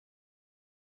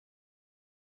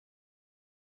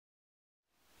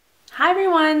Hi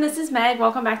everyone, this is Meg.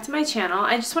 Welcome back to my channel.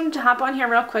 I just wanted to hop on here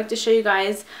real quick to show you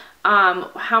guys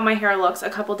how my hair looks a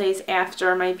couple days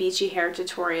after my beachy hair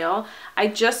tutorial. I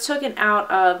just took it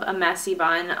out of a messy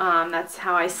bun. That's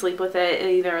how I sleep with it,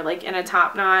 either like in a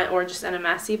top knot or just in a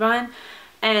messy bun.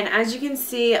 And as you can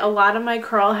see, a lot of my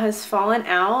curl has fallen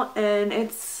out and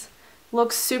it's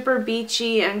looks super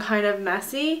beachy and kind of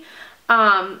messy.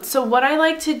 So what I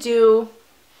like to do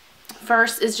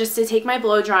first is just to take my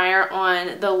blow dryer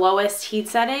on the lowest heat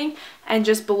setting and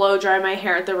just blow dry my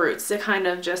hair at the roots to kind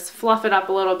of just fluff it up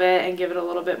a little bit and give it a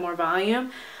little bit more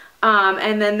volume.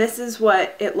 And then this is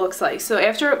what it looks like. So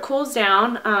after it cools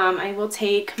down, I will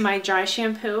take my dry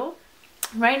shampoo.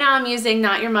 Right now I'm using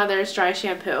Not Your Mother's dry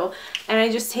shampoo, and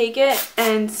I just take it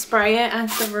and spray it at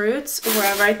the roots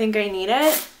wherever I think I need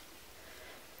it.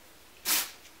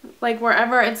 Like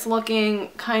wherever it's looking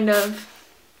kind of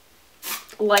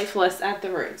lifeless at the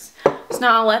roots. So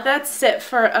now I'll let that sit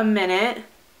for a minute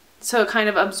so it kind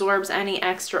of absorbs any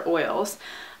extra oils.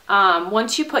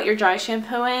 Once you put your dry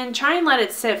shampoo in, try and let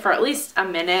it sit for at least a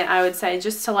minute, I would say,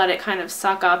 just to let it kind of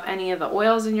suck up any of the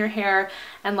oils in your hair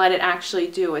and let it actually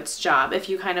do its job. If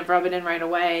you kind of rub it in right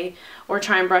away or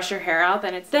try and brush your hair out,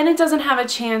 then it doesn't have a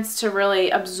chance to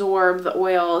really absorb the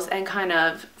oils and kind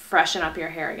of freshen up your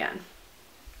hair again.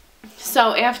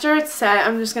 So after it's set,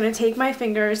 I'm just going to take my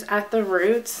fingers at the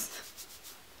roots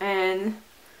and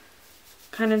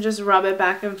kind of just rub it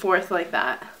back and forth like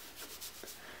that.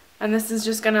 And this is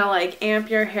just going to like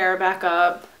amp your hair back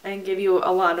up and give you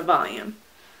a lot of volume.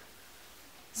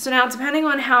 So now depending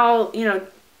on how,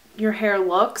 your hair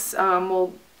looks,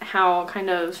 how kind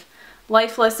of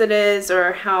lifeless it is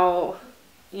or how,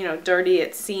 dirty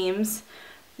it seems,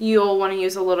 you'll want to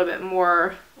use a little bit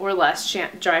more or less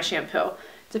dry shampoo,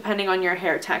 depending on your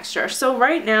hair texture. So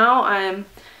right now,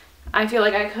 I feel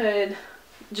like I could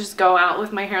just go out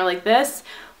with my hair like this.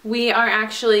 We are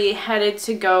actually headed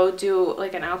to go do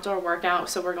like an outdoor workout,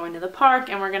 so we're going to the park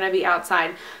and we're gonna be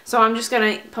outside. So I'm just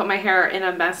gonna put my hair in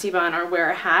a messy bun or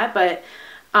wear a hat, but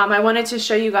I wanted to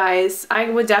show you guys, I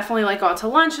would definitely like go out to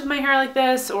lunch with my hair like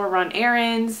this or run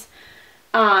errands.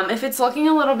 If it's looking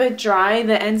a little bit dry,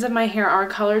 the ends of my hair are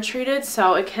color treated,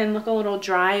 so it can look a little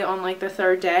dry on like the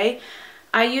third day.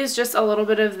 I use just a little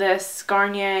bit of this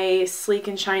Garnier Sleek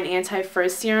and Shine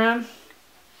Anti-Frizz Serum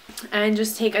and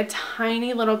just take a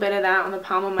tiny little bit of that on the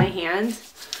palm of my hand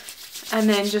and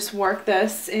then just work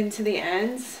this into the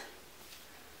ends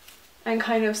and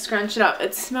kind of scrunch it up.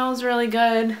 It smells really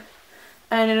good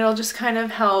and it'll just kind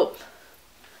of help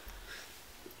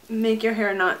make your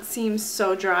hair not seem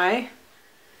so dry.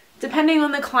 Depending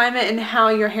on the climate and how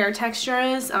your hair texture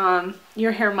is,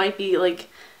 your hair might be like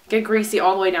get greasy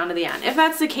all the way down to the end. If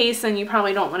that's the case, then you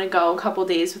probably don't want to go a couple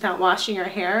days without washing your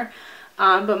hair.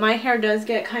 But my hair does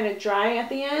get kind of dry at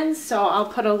the end, so I'll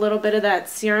put a little bit of that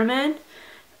serum in.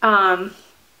 But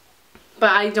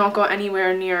I don't go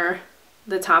anywhere near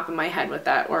the top of my head with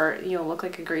that or you'll look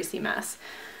like a greasy mess.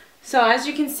 So as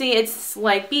you can see, it's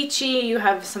like beachy, you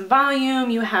have some volume,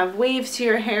 you have waves to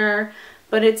your hair,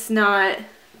 but it's not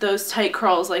those tight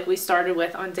curls like we started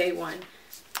with on day one.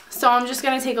 So I'm just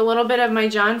going to take a little bit of my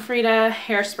John Frieda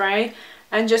hairspray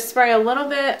and just spray a little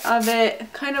bit of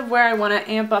it kind of where I want to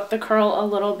amp up the curl a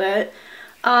little bit.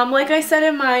 Like I said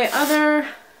in my other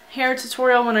hair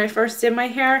tutorial when I first did my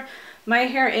hair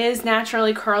is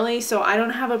naturally curly, so I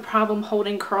don't have a problem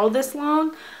holding curl this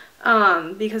long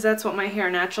because that's what my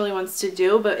hair naturally wants to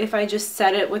do. But if I just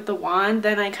set it with the wand,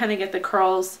 then I kind of get the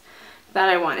curls that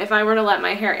I want. If I were to let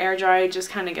my hair air dry, it just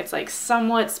kind of gets like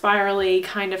somewhat spirally,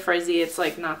 kind of frizzy. It's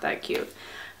like not that cute.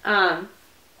 And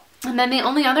then the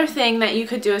only other thing that you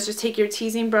could do is just take your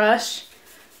teasing brush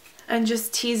and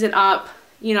just tease it up,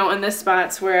 in the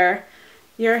spots where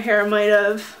your hair might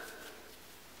have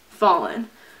fallen.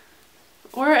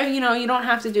 Or, you don't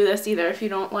have to do this either if you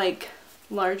don't like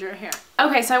larger hair.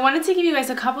 Okay, so I wanted to give you guys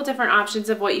a couple different options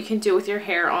of what you can do with your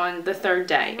hair on the third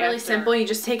day. Really simple. You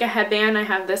just take a headband. I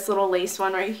have this little lace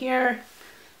one right here.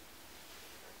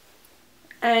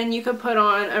 And you could put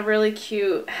on a really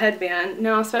cute headband.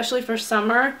 Now, especially for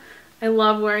summer, I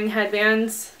love wearing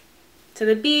headbands to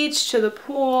the beach, to the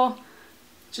pool.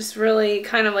 Just really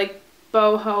kind of like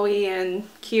boho-y and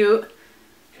cute.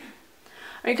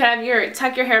 Or you could have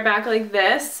tuck your hair back like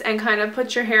this and kind of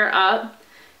put your hair up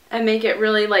and make it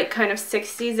really like kind of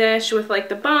 60s-ish with like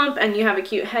the bump, and you have a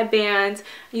cute headband.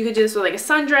 You could do this with like a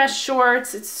sundress,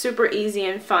 shorts. It's super easy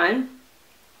and fun.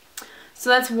 So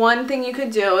that's one thing you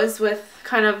could do, is with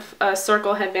kind of a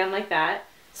circle headband like that.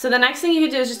 So the next thing you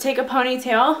could do is just take a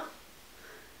ponytail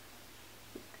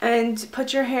and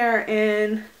put your hair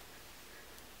in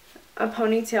a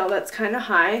ponytail that's kind of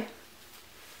high.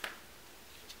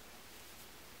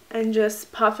 and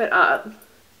just puff it up.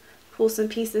 Pull some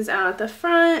pieces out at the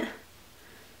front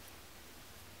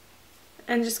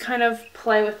and just kind of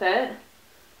play with it.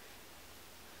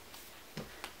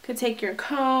 Could take your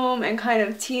comb and kind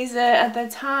of tease it at the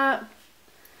top.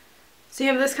 So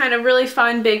you have this kind of really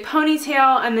fun big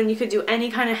ponytail, and then you could do any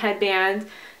kind of headband.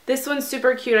 This one's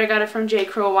super cute. I got it from J.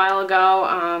 Crew a while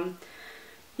ago.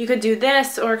 You could do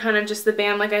this or kind of just the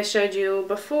band like I showed you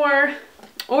before.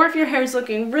 Or if your hair is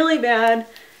looking really bad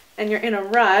and you're in a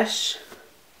rush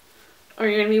or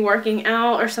you're going to be working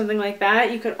out or something like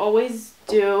that, you could always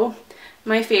do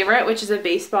my favorite, which is a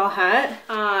baseball hat.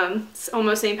 It's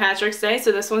almost St. Patrick's Day,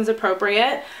 so this one's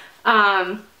appropriate.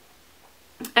 And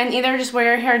either just wear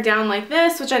your hair down like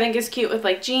this, which I think is cute with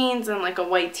like jeans and like a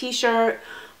white t-shirt,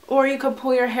 or you could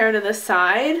pull your hair to the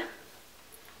side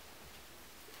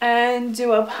and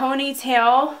do a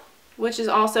ponytail, which is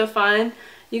also fun.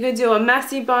 You could do a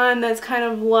messy bun that's kind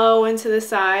of low into the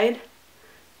side.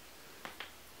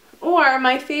 Or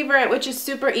my favorite, which is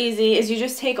super easy, is you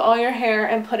just take all your hair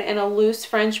and put it in a loose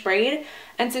French braid.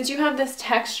 And since you have this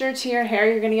texture to your hair,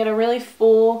 you're going to get a really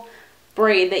full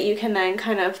braid that you can then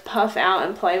kind of puff out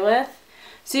and play with.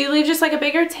 So you leave just like a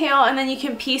bigger tail, and then you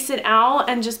can piece it out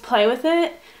and just play with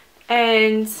it.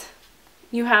 And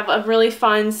you have a really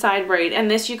fun side braid. And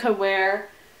this you could wear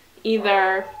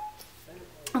either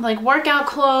like workout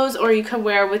clothes, or you could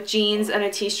wear with jeans and a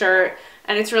t-shirt.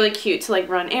 And it's really cute to like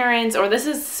run errands, or this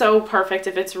is so perfect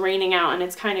if it's raining out and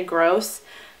it's kind of gross.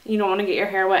 You don't want to get your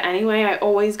hair wet anyway. I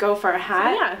always go for a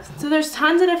hat. So yeah, so there's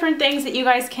tons of different things that you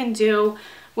guys can do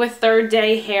with third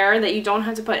day hair that you don't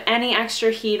have to put any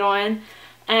extra heat on.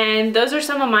 And those are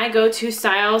some of my go-to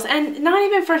styles, and not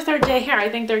even for third day hair. I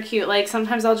think they're cute. Like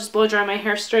sometimes I'll just blow dry my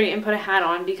hair straight and put a hat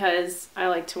on because I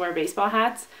like to wear baseball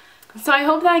hats. So I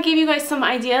hope that gave you guys some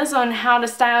ideas on how to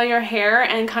style your hair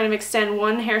and kind of extend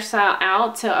one hairstyle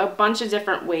out to a bunch of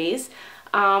different ways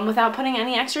without putting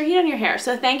any extra heat on your hair.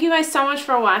 So thank you guys so much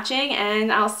for watching, and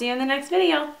I'll see you in the next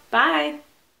video. Bye!